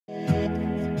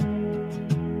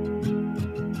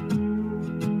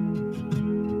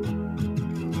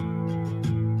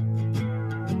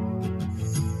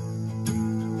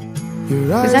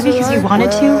Was that because you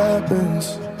wanted to?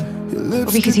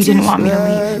 Or because you didn't want me to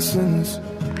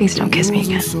leave? Please don't kiss me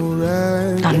again.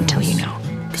 Not until you know.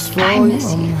 I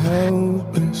miss you.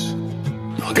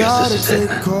 I guess this is it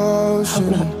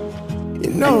then.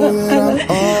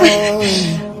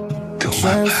 Till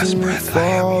my last breath, I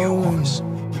am yours.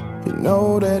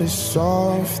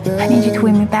 I need you to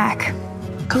win me back.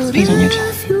 Please be on your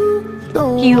chest.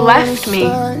 You left me.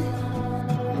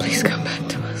 Please come back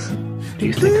to us. Do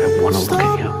you think I want to look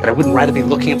at you? But I wouldn't rather be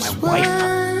looking at my wife.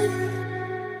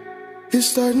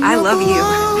 I love you.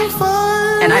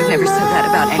 And I've never said that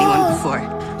about anyone before.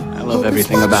 I love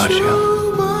everything about you.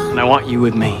 And I want you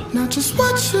with me. I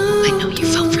know you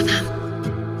fell for them.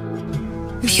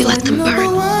 But you let them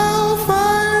burn.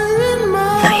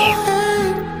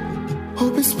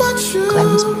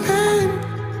 Cleanse me.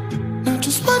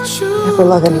 Never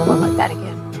love anyone like that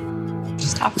again.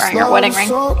 Stop wearing your wedding ring.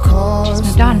 She's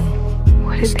moved on.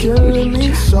 What did they do to you,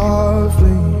 Jack?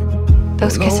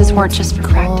 Those kisses weren't just for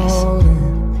practice.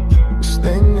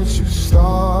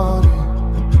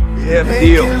 Yeah,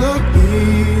 deal.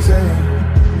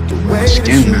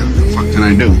 Skin, man. What the fuck can I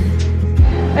do?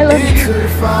 I love you.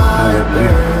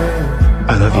 I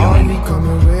love you, Wendy.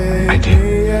 I do.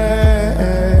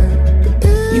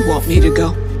 You want me to go?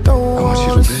 I want you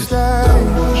to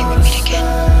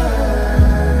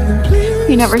live.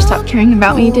 You never stopped caring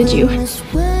about me, did you? We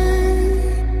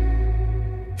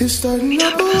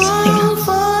talk about something else.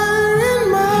 We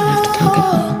don't have to talk at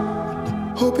all.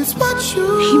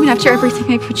 Even after everything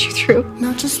I put you through.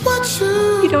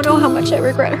 You don't know how much I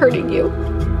regret hurting you.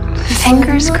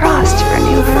 Fingers crossed for a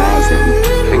new horizon.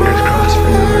 Fingers crossed for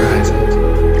new horizons.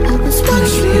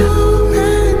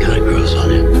 I got a girls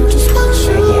on it.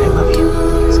 Maggie, I love you.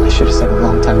 I should have said a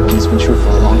long time ago. It's been true for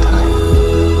a long time.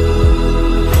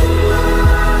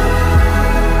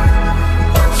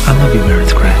 I love you,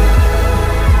 Meredith Grey.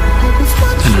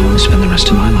 And I want to spend the rest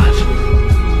of my life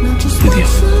with you.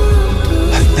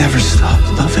 I've never stopped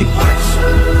loving you.